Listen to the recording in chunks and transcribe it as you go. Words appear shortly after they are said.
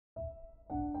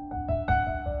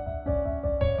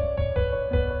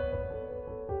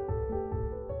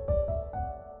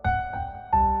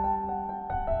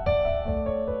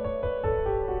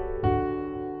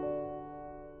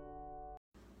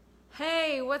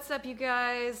What's up, you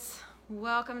guys?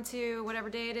 Welcome to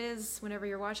whatever day it is, whenever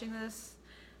you're watching this.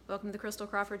 Welcome to the Christel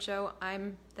Crawford Show.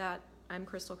 I'm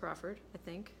Christel Crawford, I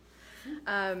think.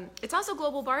 It's also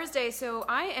Global Bars Day, so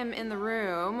I am in the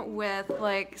room with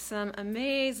like some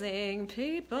amazing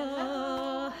people.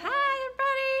 Hi,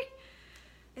 everybody!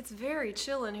 It's very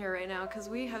chill in here right now because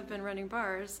we have been running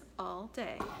bars all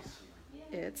day.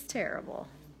 It's terrible.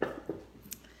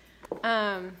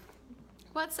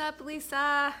 What's up,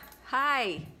 Lisa?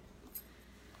 Hi.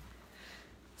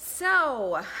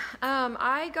 So,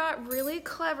 I got really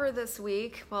clever this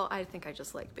week. Well, I think I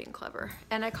just like being clever.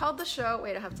 And I called the show,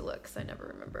 wait, I have to look because I never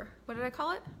remember. What did I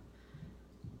call it?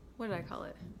 What did I call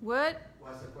it? What?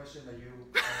 What's the question that you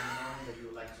are ignoring that you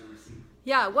would like to receive?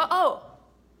 Yeah, well, oh,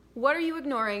 what are you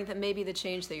ignoring that may be the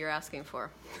change that you're asking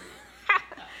for?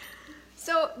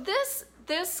 So this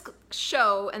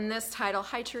show and this title,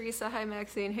 hi Teresa, hi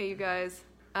Maxine, hey you guys.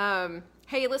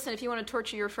 Hey, listen, if you want to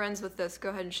torture your friends with this, go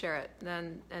ahead and share it.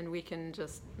 And we can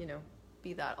just,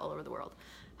 be that all over the world.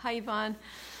 Hi, Yvonne.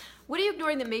 What are you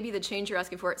ignoring that may be the change you're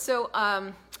asking for? So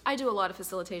I do a lot of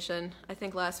facilitation. I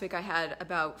think last week I had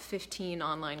about 15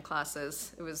 online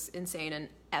classes. It was insane and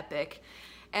epic.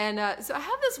 And so I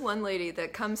have this one lady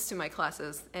that comes to my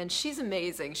classes, and she's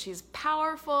amazing. She's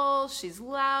powerful, she's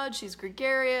loud, she's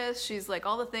gregarious, she's like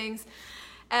all the things.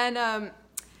 And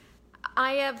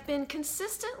I have been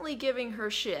consistently giving her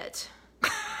shit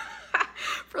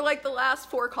for like the last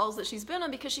 4 calls that she's been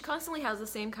on because she constantly has the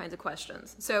same kinds of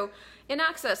questions. So in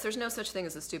Access, there's no such thing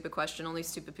as a stupid question, only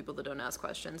stupid people that don't ask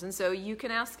questions. And so you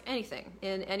can ask anything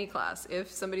in any class if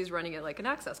somebody's running it like an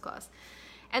Access class.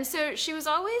 And so she was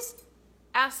always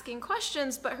asking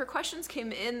questions, but her questions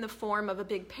came in the form of a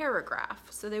big paragraph.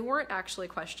 So they weren't actually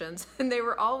questions, and they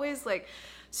were always like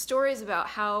stories about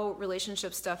how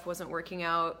relationship stuff wasn't working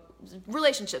out.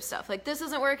 Relationship stuff, like this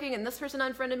isn't working and this person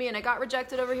unfriended me and I got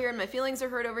rejected over here and my feelings are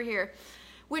hurt over here,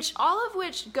 all of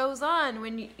which goes on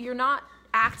when you're not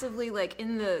actively like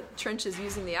in the trenches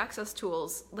using the Access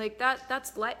tools. Like that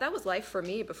was life for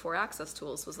me before Access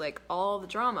tools, was like all the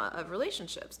drama of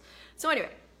relationships. So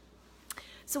anyway,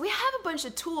 so we have a bunch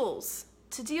of tools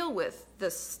to deal with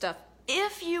this stuff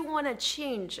if you want to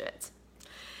change it.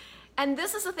 And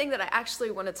this is the thing that I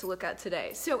actually wanted to look at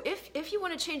today. So if you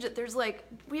want to change it, there's like,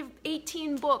 we have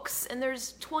 18 books and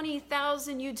there's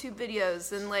 20,000 YouTube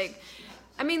videos and like,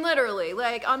 I mean, literally,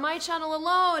 like on my channel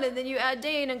alone, and then you add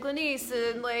Dane and Glenise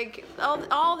and like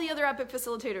all the other epic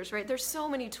facilitators, right? There's so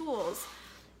many tools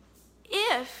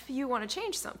if you want to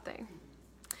change something.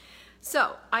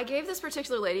 So I gave this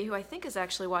particular lady, who I think is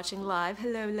actually watching live,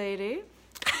 hello lady,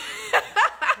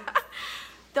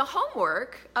 the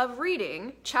homework of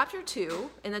reading chapter 2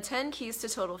 in the 10 Keys to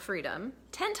Total Freedom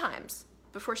 10 times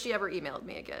before she ever emailed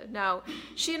me again. Now,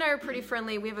 she and I are pretty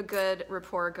friendly. We have a good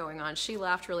rapport going on. She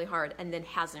laughed really hard and then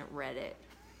hasn't read it.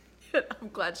 I'm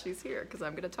glad she's here because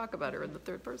I'm going to talk about her in the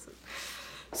third person.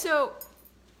 So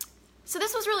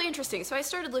this was really interesting. So I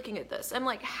started looking at this. I'm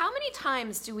like, how many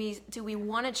times do we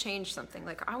want to change something?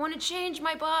 Like, I want to change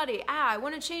my body. I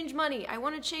want to change money. I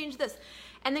want to change this.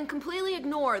 And then completely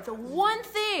ignore the one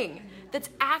thing that's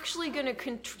actually going to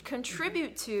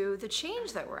contribute to the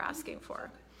change that we're asking for.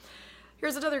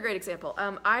 Here's another great example.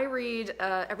 I read,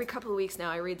 every couple of weeks now,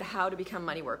 I read the How to Become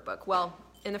Money workbook. Well,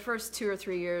 in the first 2 or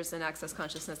 3 years in Access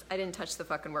Consciousness, I didn't touch the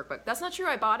fucking workbook. That's not true.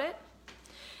 I bought it.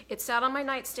 It sat on my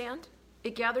nightstand.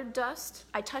 It gathered dust.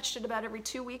 I touched it about every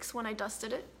 2 weeks when I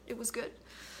dusted it. It was good.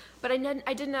 But I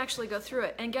didn't actually go through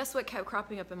it. And guess what kept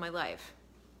cropping up in my life?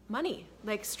 Money,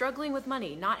 like struggling with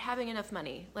money, not having enough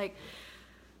money.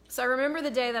 So I remember the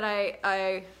day that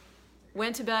I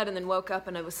went to bed and then woke up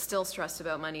and I was still stressed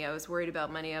about money. I was worried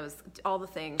about money. I was all the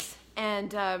things.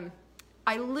 And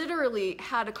I literally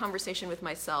had a conversation with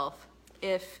myself.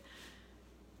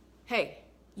 Hey,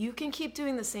 you can keep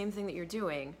doing the same thing that you're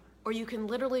doing, or you can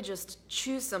literally just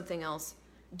choose something else,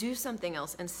 do something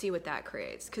else, and see what that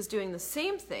creates. Because doing the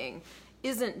same thing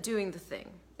isn't doing the thing.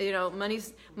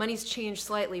 Money's changed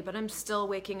slightly, but I'm still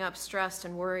waking up stressed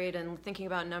and worried and thinking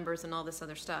about numbers and all this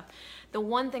other stuff. The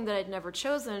one thing that I'd never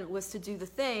chosen was to do the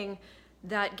thing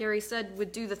that Gary said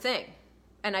would do the thing.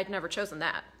 And I'd never chosen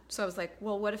that. So I was like,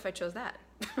 well, what if I chose that?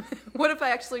 What if I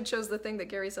actually chose the thing that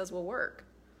Gary says will work?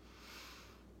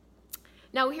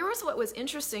 Now, here was what was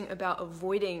interesting about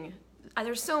avoiding.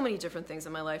 There's so many different things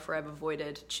in my life where I've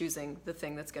avoided choosing the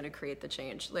thing that's going to create the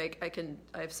change. Like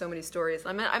I have so many stories.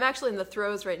 I'm actually in the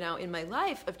throes right now in my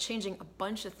life of changing a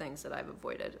bunch of things that I've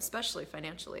avoided, especially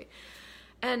financially.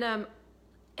 And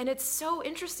it's so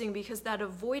interesting because that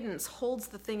avoidance holds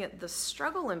the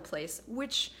struggle in place,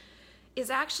 which is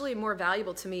actually more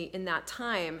valuable to me in that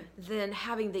time than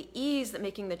having the ease that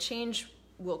making the change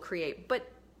will create.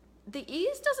 But the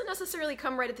ease doesn't necessarily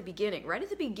come right at the beginning. Right at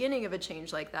the beginning of a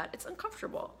change like that, it's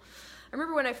uncomfortable. I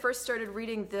remember when I first started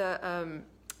reading the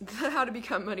How to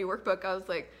Become Money workbook, I was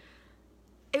like,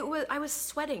 I was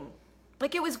sweating.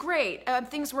 Like, it was great.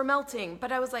 Things were melting,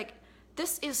 but I was like,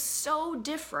 this is so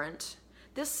different.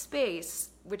 This space,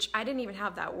 which I didn't even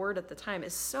have that word at the time,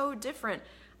 is so different.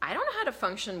 I don't know how to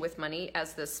function with money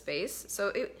as this space.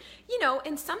 So,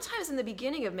 and sometimes in the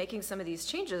beginning of making some of these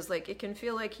changes, like, it can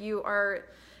feel like you are,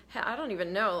 I don't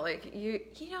even know, like, you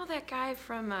know that guy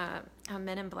from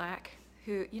Men in Black?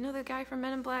 The guy from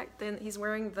Men in Black? Then he's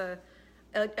wearing the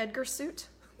Edgar suit.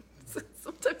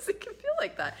 Sometimes it can feel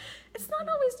like that. It's not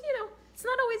always, it's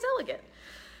not always elegant.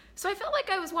 So I felt like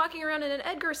I was walking around in an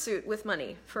Edgar suit with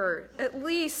money for at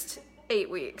least 8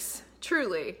 weeks,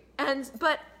 truly.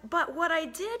 But what I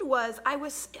did was I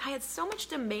had so much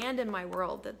demand in my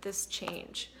world that this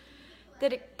change,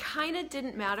 that it kind of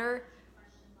didn't matter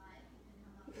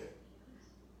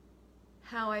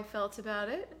how I felt about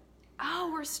it.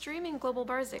 Oh, we're streaming Global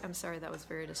Bars Day. I'm sorry, that was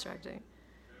very distracting.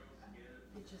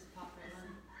 It just popped right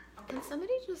on. Can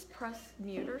somebody just press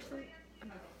mute or something?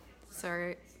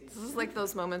 Sorry. This is like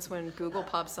those moments when Google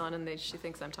pops on and she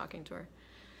thinks I'm talking to her.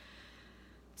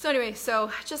 So anyway,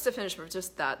 just to finish with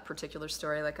just that particular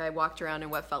story, like, I walked around in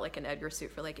what felt like an Edgar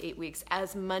suit for like 8 weeks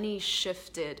as money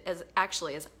shifted, as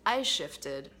I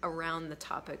shifted around the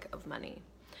topic of money.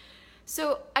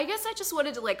 So I guess I just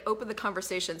wanted to like open the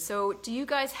conversation. So do you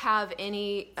guys have do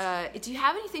you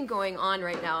have anything going on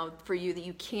right now for you that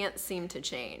you can't seem to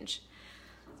change?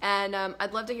 And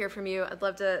I'd love to hear from you. I'd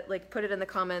love to like put it in the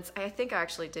comments. I think I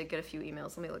actually did get a few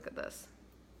emails. Let me look at this.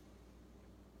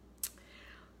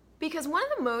 Because one of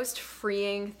the most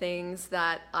freeing things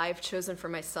that I've chosen for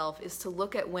myself is to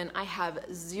look at when I have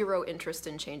zero interest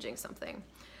in changing something.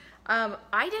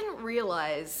 I didn't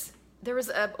realize, it was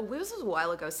a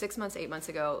while ago, 6 months, 8 months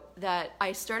ago, that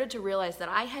I started to realize that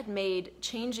I had made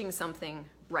changing something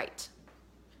right.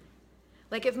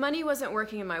 Like, if money wasn't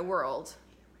working in my world,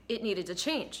 it needed to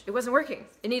change. It wasn't working.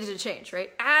 It needed to change,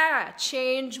 right?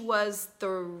 Change was the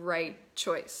right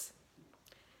choice.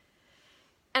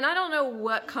 And I don't know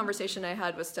what conversation I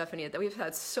had with Stephanie, that we've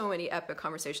had so many epic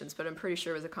conversations, but I'm pretty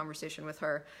sure it was a conversation with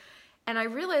her. And I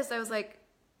realized, I was like,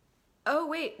 oh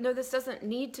wait, no, this doesn't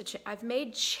need to change. I've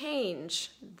made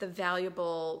change the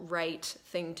valuable, right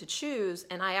thing to choose,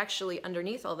 and I actually,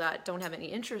 underneath all that, don't have any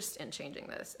interest in changing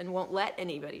this and won't let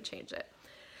anybody change it.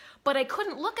 But I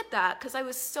couldn't look at that because I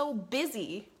was so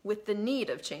busy with the need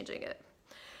of changing it.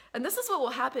 And this is what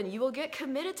will happen. You will get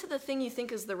committed to the thing you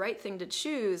think is the right thing to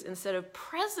choose instead of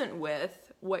present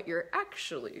with what you're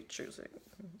actually choosing.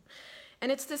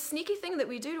 And it's this sneaky thing that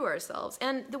we do to ourselves.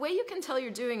 And the way you can tell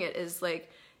you're doing it is like,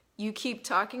 you keep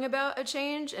talking about a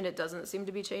change and it doesn't seem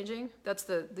to be changing.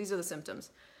 These are the symptoms.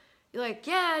 You're like,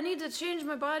 yeah, I need to change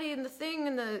my body and the thing,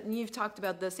 and you've talked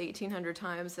about this 1,800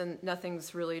 times and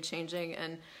nothing's really changing.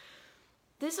 And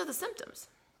these are the symptoms.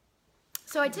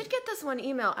 So I did get this one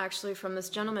email actually from this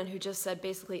gentleman who just said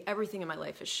basically everything in my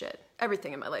life is shit.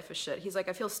 Everything in my life is shit. He's like,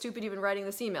 I feel stupid even writing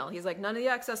this email. He's like, none of the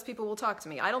Access people will talk to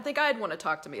me. I don't think I'd want to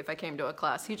talk to me if I came to a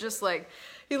class. He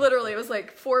literally, it was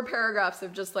like 4 paragraphs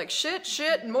of just like shit,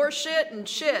 and more shit, and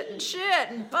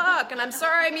fuck. And I'm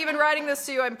sorry I'm even writing this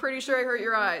to you. I'm pretty sure I hurt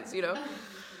your eyes,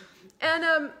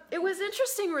 And it was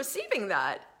interesting receiving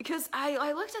that because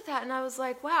I looked at that and I was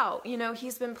like, wow,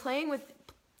 he's been playing with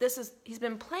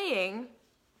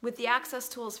the Access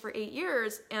tools for 8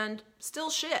 years and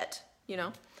still shit,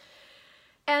 And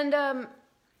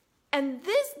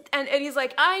he's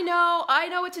like, I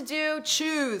know what to do.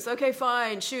 Choose. Okay,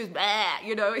 fine. Choose. Bah,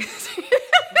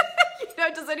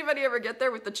 Does anybody ever get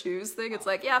there with the choose thing? It's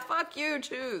like, yeah, fuck you,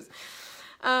 choose.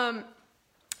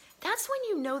 That's when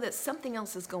you know that something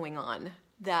else is going on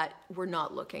that we're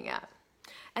not looking at.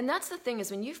 And that's the thing,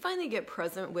 is when you finally get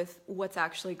present with what's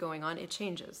actually going on, it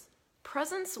changes.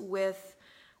 Presence with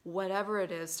whatever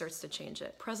it is starts to change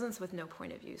it. Presence with no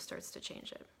point of view starts to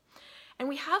change it. And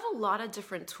we have a lot of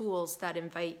different tools that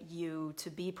invite you to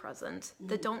be present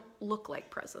that don't look like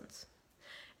presence.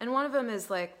 And one of them is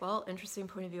like, well, interesting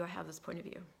point of view, I have this point of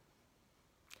view.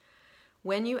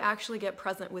 When you actually get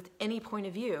present with any point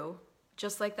of view,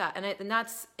 just like that,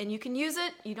 and you can use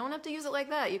it, you don't have to use it like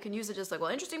that. You can use it just like, well,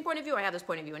 interesting point of view, I have this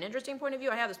point of view, an interesting point of view,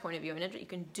 I have this point of view, and you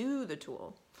can do the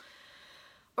tool.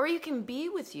 Or you can be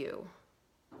with you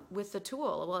with the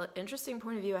tool. Well, interesting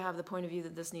point of view, I have the point of view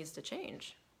that this needs to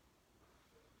change.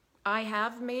 I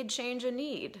have made change a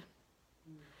need.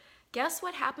 Guess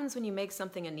what happens when you make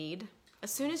something a need?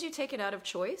 As soon as you take it out of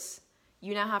choice,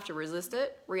 you now have to resist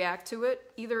it, react to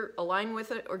it, either align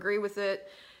with it or agree with it.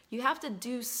 You have to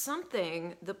do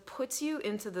something that puts you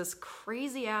into this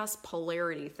crazy ass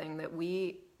polarity thing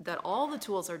that all the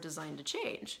tools are designed to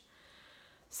change.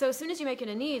 So as soon as you make it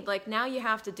a need, like now you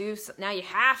have to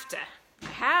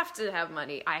have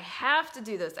money. I have to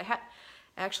do this.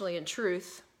 Actually, in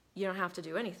truth, you don't have to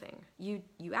do anything. You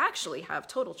actually have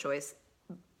total choice.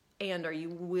 And are you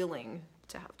willing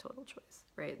to have total choice,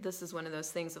 right? This is one of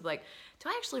those things of like, do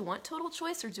I actually want total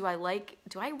choice, or do I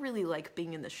really like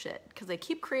being in the shit? Because I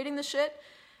keep creating the shit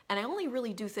and I only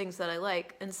really do things that I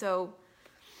like. And so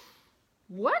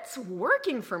what's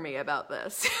working for me about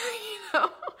this? You know?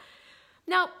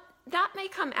 Now, that may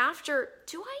come after,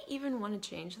 do I even want to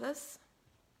change this?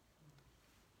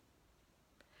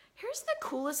 Here's the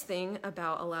coolest thing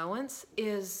about allowance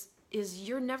is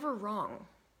you're never wrong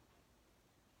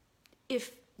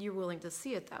if you're willing to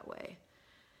see it that way.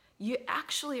 You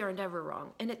actually are never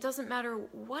wrong, and it doesn't matter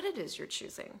what it is you're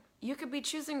choosing. You could be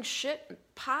choosing shit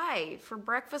pie for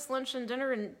breakfast, lunch, and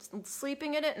dinner and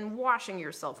sleeping in it and washing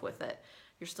yourself with it.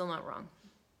 You're still not wrong.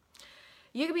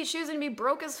 You could be choosing to be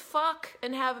broke as fuck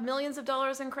and have millions of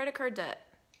dollars in credit card debt.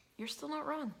 You're still not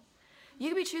wrong. You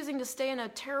could be choosing to stay in a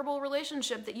terrible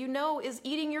relationship that you know is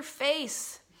eating your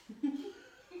face.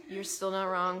 You're still not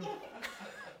wrong.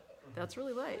 That's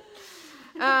really light.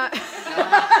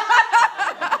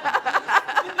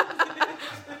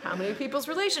 How many people's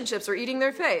relationships are eating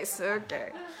their face? Okay.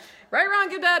 Right, wrong,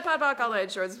 good, bad, pot, all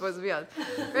night, short, supposed to be on.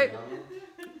 Right?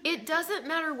 It doesn't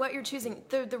matter what you're choosing.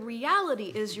 The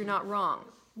reality is you're not wrong.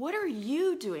 What are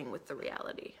you doing with the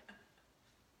reality?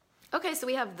 Okay, so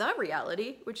we have the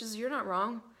reality, which is you're not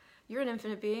wrong. You're an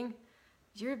infinite being.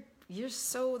 There's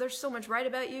so much right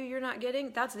about you you're not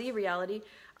getting. That's the reality.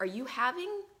 Are you having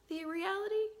the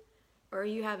reality? Or are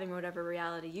you having whatever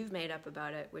reality you've made up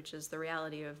about it, which is the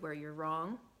reality of where you're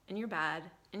wrong and you're bad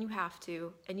and you have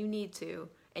to and you need to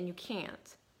and you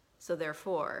can't. So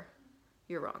therefore,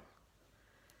 you're wrong.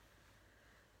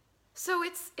 So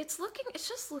it's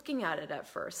just looking at it at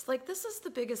first. Like, this is the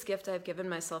biggest gift I've given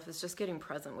myself, is just getting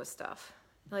present with stuff.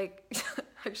 Like,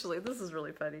 actually, this is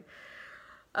really funny.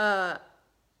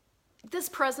 This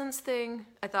presence thing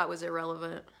I thought was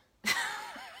irrelevant.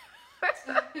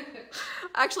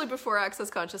 Actually, before Access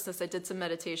Consciousness, I did some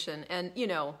meditation. And, you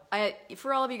know,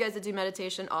 for all of you guys that do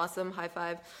meditation, awesome, high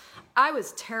five. I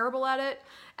was terrible at it.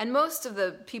 And most of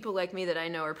the people like me that I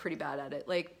know are pretty bad at it.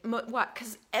 Like, what?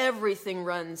 Because everything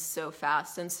runs so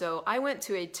fast. And so I went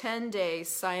to a 10-day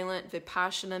silent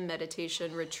Vipassana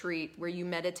meditation retreat where you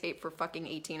meditate for fucking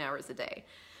 18 hours a day.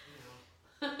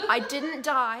 I didn't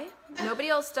die. Nobody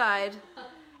else died.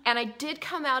 And I did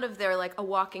come out of there like a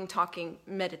walking, talking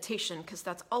meditation, because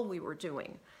that's all we were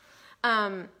doing.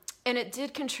 And it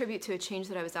did contribute to a change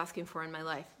that I was asking for in my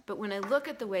life. But when I look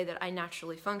at the way that I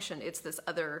naturally function, it's this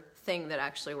other thing that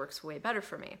actually works way better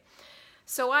for me.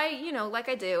 So I, you know, like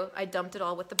I do, I dumped it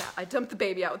all with I dumped the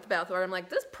baby out with the bathwater. I'm like,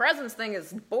 this presence thing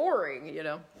is boring, you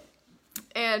know.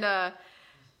 And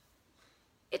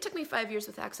it took me 5 years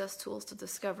with Access Tools to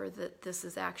discover that this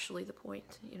is actually the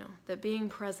point, you know, that being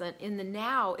present in the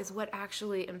now is what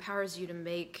actually empowers you to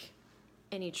make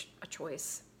a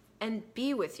choice and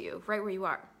be with you right where you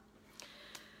are.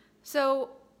 So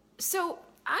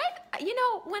I, you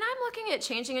know, when I'm looking at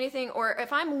changing anything, or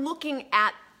if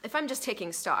I'm just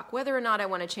taking stock, whether or not I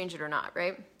want to change it or not,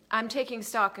 right? I'm taking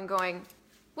stock and going,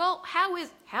 well,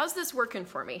 how's this working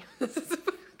for me?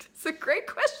 It's a great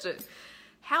question.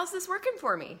 How's this working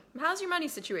for me? How's your money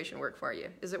situation work for you?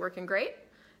 Is it working great?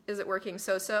 Is it working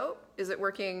so-so? Is it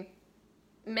working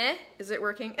meh? Is it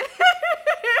working?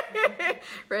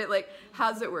 Right? Like,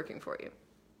 how's it working for you?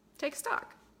 Take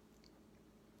stock.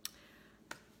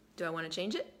 Do I want to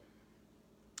change it?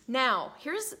 Now,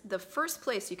 here's the first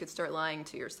place you could start lying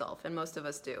to yourself, and most of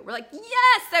us do. We're like,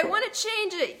 yes, I want to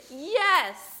change it.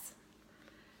 Yes.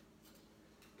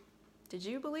 Did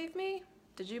you believe me?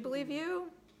 Did you believe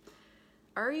you?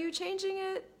 Are you changing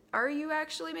it? Are you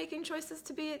actually making choices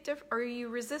to be different? Are you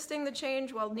resisting the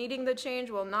change while needing the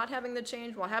change, while not having the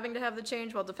change, while having to have the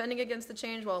change, while defending against the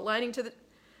change, while aligning to the...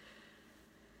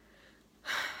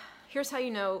 Here's how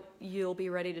you know you'll be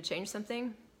ready to change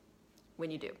something: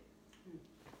 when you do.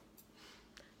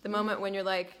 The moment when you're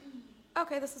like,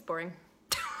 okay, this is boring.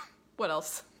 What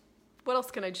else? What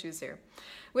else can I choose here?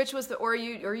 Which was or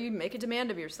you make a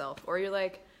demand of yourself, or you're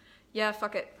like, yeah,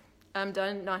 fuck it. I'm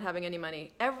done not having any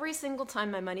money. Every single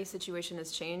time my money situation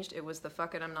has changed, it was the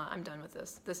fuck it, I'm done with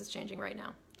this. This is changing right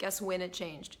now. Guess when it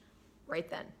changed? Right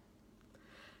then.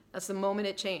 That's the moment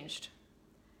it changed.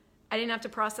 I didn't have to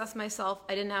process myself.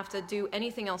 I didn't have to do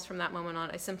anything else from that moment on.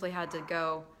 I simply had to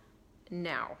go,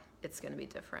 now it's going to be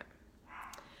different.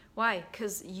 Why?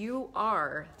 Because you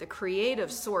are the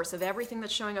creative source of everything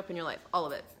that's showing up in your life. All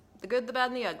of it. The good, the bad,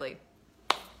 and the ugly.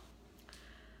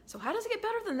 So how does it get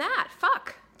better than that?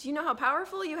 Fuck. Do you know how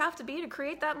powerful you have to be to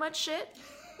create that much shit?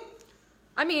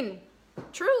 I mean,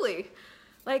 truly.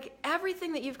 Like,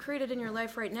 everything that you've created in your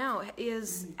life right now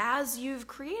is as you've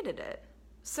created it.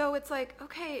 So it's like,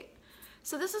 okay,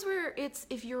 so this is where it's,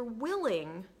 if you're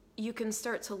willing, you can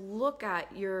start to look at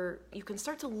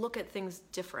things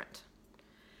different.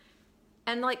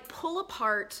 And like pull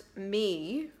apart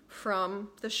me from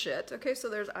the shit. Okay,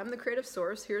 so I'm the creative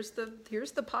source. Here's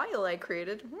the pile I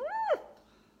created.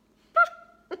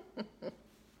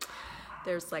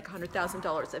 There's like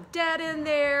 $100,000 of debt in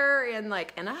there, and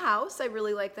a house. I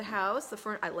really like the house.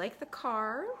 I like the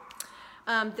car.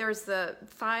 There's the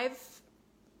 5,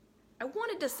 I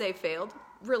wanted to say failed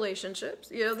relationships.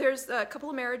 You know, there's a couple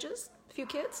of marriages, a few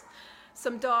kids,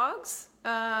 some dogs,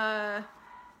 and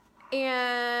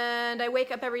I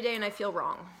wake up every day and I feel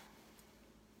wrong.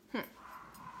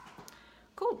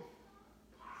 Cool.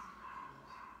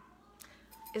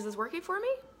 Is this working for me?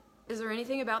 Is there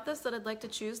anything about this that I'd like to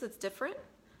choose that's different?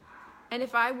 And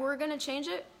if I were going to change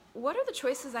it, what are the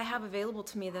choices I have available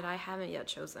to me that I haven't yet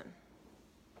chosen?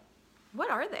 What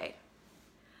are they?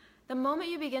 The moment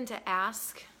you begin to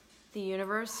ask the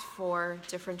universe for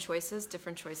different choices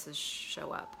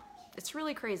show up. It's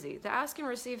really crazy. The ask and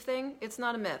receive thing, it's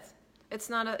not a myth. It's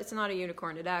not a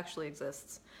unicorn. It actually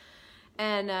exists.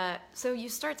 And so you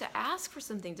start to ask for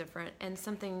something different, and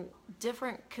something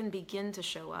different can begin to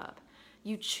show up.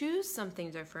 You choose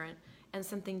something different, and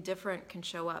something different can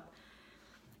show up.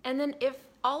 And then if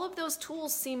all of those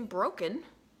tools seem broken,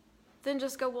 then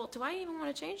just go, well, do I even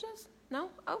want to change this? No?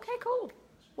 Okay, cool.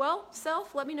 Well,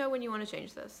 self, let me know when you want to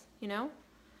change this, you know?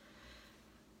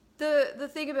 The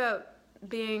thing about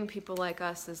being people like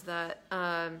us is that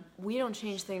we don't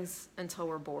change things until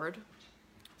we're bored.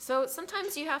 So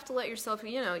sometimes you have to let yourself,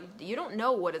 you don't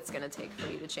know what it's going to take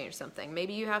for you to change something.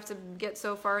 Maybe you have to get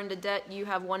so far into debt you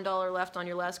have $1 left on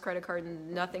your last credit card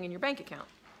and nothing in your bank account.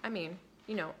 I mean,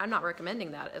 I'm not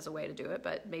recommending that as a way to do it,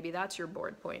 but maybe that's your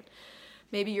board point.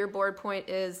 Maybe your board point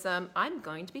is, I'm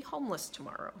going to be homeless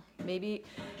tomorrow. Maybe,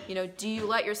 do you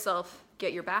let yourself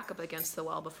get your back up against the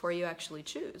wall before you actually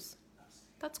choose?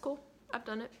 That's cool. I've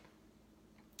done it.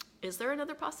 Is there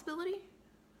another possibility?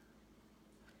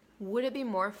 Would it be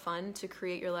more fun to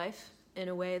create your life in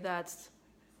a way that's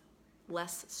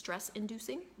less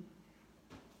stress-inducing?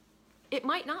 It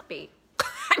might not be.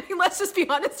 I mean, let's just be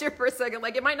honest here for a second.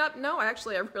 Like, it might not. No,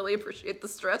 actually, I really appreciate the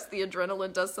stress. The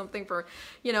adrenaline does something for,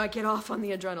 I get off on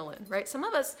the adrenaline, right? Some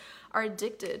of us are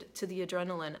addicted to the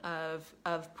adrenaline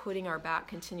of putting our back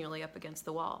continually up against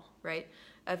the wall, right?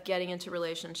 Of getting into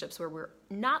relationships where we're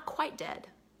not quite dead,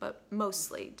 but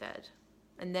mostly dead.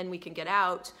 And then we can get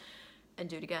out and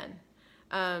do it again.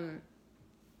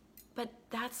 But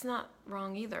that's not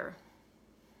wrong either.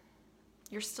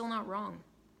 You're still not wrong.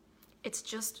 It's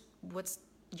just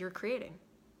you're creating.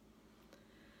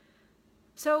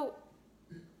 So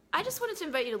I just wanted to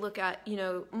invite you to look at,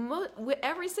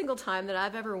 every single time that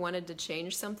I've ever wanted to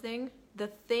change something, the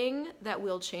thing that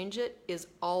will change it is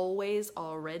always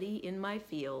already in my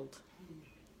field.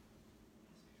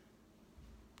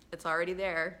 It's already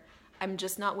there. I'm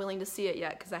just not willing to see it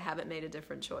yet because I haven't made a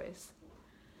different choice.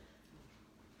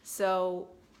 So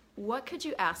what could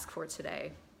you ask for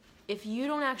today? If you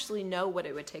don't actually know what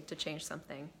it would take to change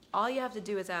something, all you have to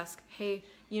do is ask, hey,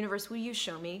 universe, will you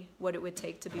show me what it would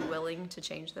take to be willing to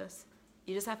change this?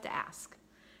 You just have to ask.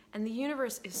 And the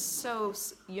universe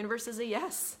is universe is a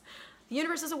yes. The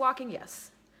universe is a walking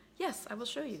yes. Yes, I will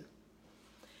show you.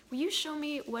 Will you show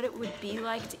me what it would be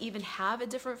like to even have a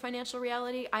different financial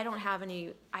reality? I don't have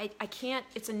any, I can't,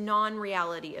 it's a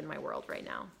non-reality in my world right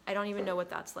now. I don't even know what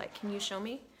that's like. Can you show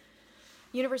me?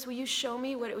 Universe, will you show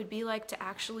me what it would be like to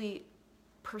actually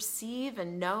perceive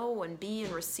and know and be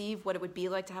and receive what it would be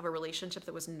like to have a relationship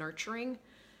that was nurturing?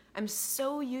 I'm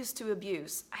so used to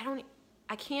abuse.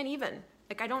 I can't even.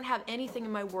 I don't have anything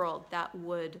in my world that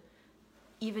would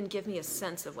even give me a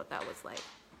sense of what that was like.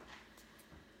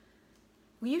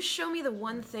 Will you show me the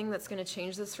one thing that's going to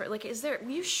change this will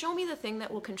you show me the thing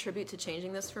that will contribute to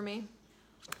changing this for me?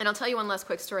 And I'll tell you one last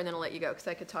quick story and then I'll let you go because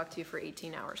I could talk to you for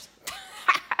 18 hours.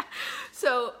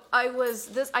 So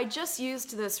I just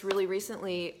used this really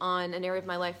recently on an area of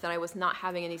my life that I was not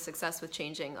having any success with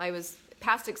changing.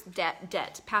 Past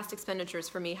expenditures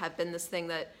for me have been this thing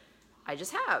that I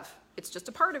just have. It's just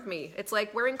a part of me. It's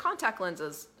like wearing contact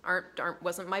lenses.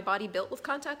 Wasn't my body built with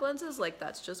contact lenses? Like,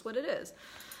 that's just what it is.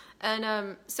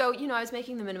 And so, I was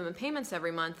making the minimum payments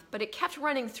every month, but it kept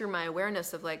running through my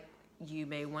awareness of like, you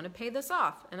may want to pay this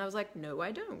off. And I was like, no,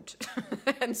 I don't.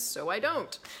 And so I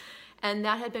don't. And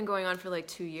that had been going on for like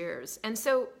 2 years. And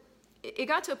so it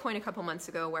got to a point a couple months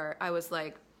ago where I was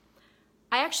like,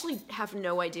 I actually have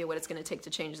no idea what it's going to take to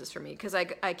change this for me, because I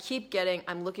keep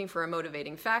I'm looking for a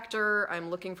motivating factor. I'm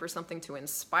looking for something to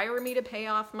inspire me to pay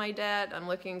off my debt.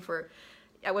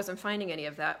 I wasn't finding any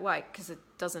of that. Why? Because it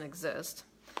doesn't exist.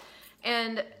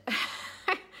 And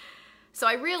so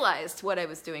I realized what I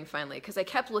was doing finally, because I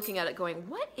kept looking at it going,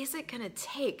 what is it going to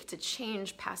take to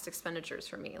change past expenditures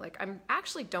for me? Like, I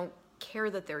actually don't care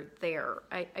that they're there.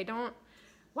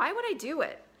 Why would I do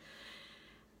it?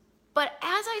 But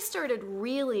as I started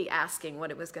really asking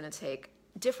what it was going to take,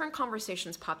 different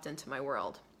conversations popped into my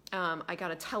world.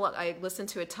 I listened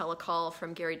to a telecall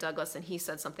from Gary Douglas, and he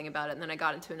said something about it. And then I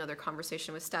got into another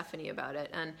conversation with Stephanie about it.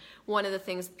 And one of the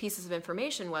pieces of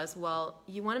information was, well,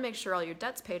 you want to make sure all your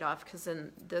debt's paid off, because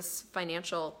in this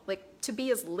financial, to be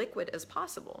as liquid as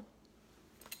possible.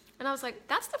 And I was like,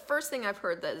 that's the first thing I've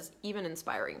heard that is even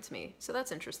inspiring to me. So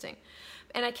that's interesting.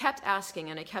 And I kept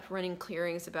asking, and I kept running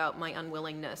clearings about my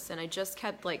unwillingness. And I just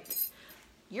kept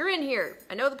you're in here.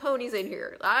 I know the pony's in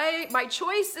here. My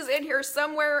choice is in here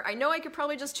somewhere. I know I could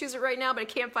probably just choose it right now, but I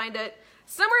can't find it.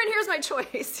 Somewhere in here is my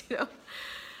choice,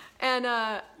 And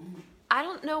I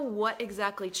don't know what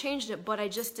exactly changed it, but I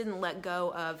just didn't let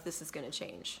go of this is going to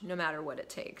change, no matter what it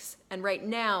takes. And right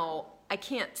now, I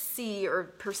can't see or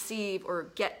perceive or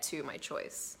get to my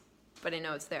choice, but I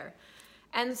know it's there.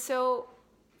 And so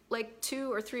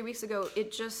 2 or 3 weeks ago,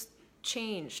 it just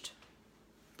changed.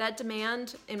 That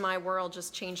demand in my world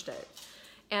just changed it.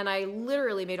 And I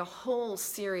literally made a whole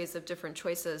series of different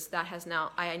choices that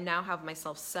I now have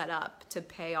myself set up to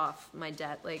pay off my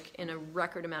debt in a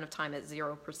record amount of time at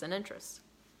 0% interest,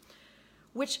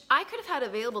 which I could have had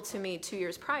available to me 2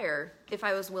 years prior if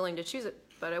I was willing to choose it,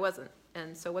 but I wasn't.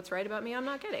 And so what's right about me, I'm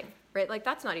not getting, right?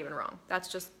 That's not even wrong. That's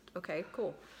just, okay,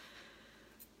 cool.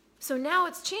 So now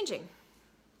it's changing.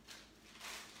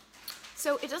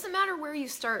 So it doesn't matter where you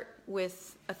start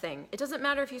with a thing. It doesn't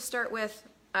matter if you start with,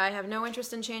 I have no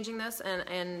interest in changing this,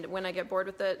 and when I get bored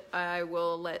with it, I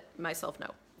will let myself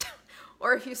know.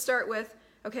 Or if you start with,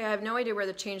 okay, I have no idea where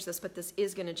to change this, but this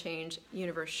is going to change.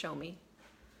 Universe, show me.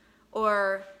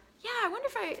 Or, yeah, I wonder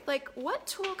if what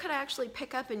tool could I actually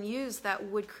pick up and use that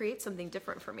would create something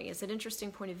different for me? Is it an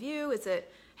interesting point of view? Is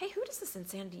it, hey, who does this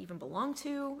insanity even belong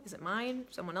to? Is it mine?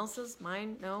 Someone else's?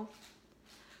 Mine? No?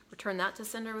 Return that to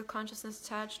sender with consciousness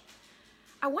attached.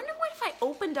 I wonder what if I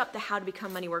opened up the How to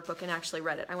Become Money workbook and actually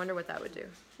read it. I wonder what that would do.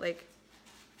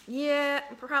 Yeah,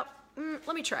 perhaps,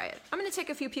 let me try it. I'm going to take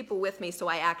a few people with me so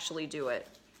I actually do it.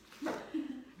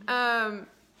 It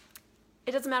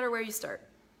doesn't matter where you start.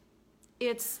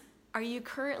 Are you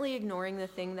currently ignoring the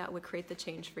thing that would create the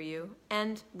change for you?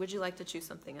 And would you like to choose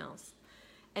something else?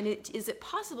 And is it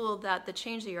possible that the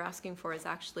change that you're asking for is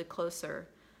actually closer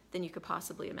than you could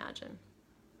possibly imagine?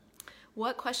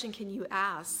 What question can you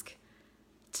ask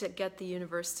to get the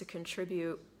universe to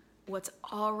contribute what's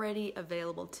already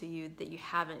available to you that you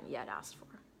haven't yet asked for?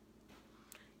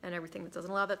 And everything that doesn't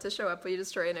allow that to show up, will you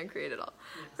destroy and uncreate it all?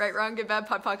 Yes. Right, wrong, good, bad,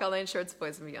 POD, POC, all nine shorts,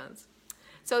 boys and beyonds.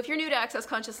 So if you're new to Access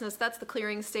Consciousness, that's the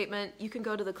clearing statement. You can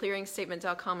go to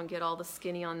theclearingstatement.com and get all the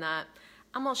skinny on that.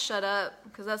 I'm going to shut up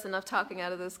because that's enough talking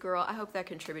out of this girl. I hope that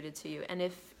contributed to you. And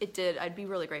if it did, I'd be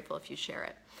really grateful if you share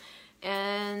it.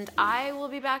 And I will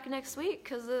be back next week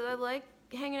because I like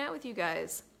hanging out with you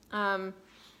guys.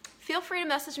 Feel free to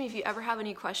message me if you ever have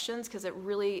any questions, because it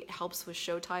really helps with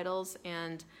show titles,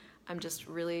 and I'm just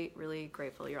really, really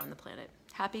grateful you're on the planet.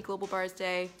 Happy Global Bars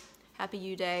Day. Happy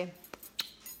You Day.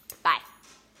 Bye.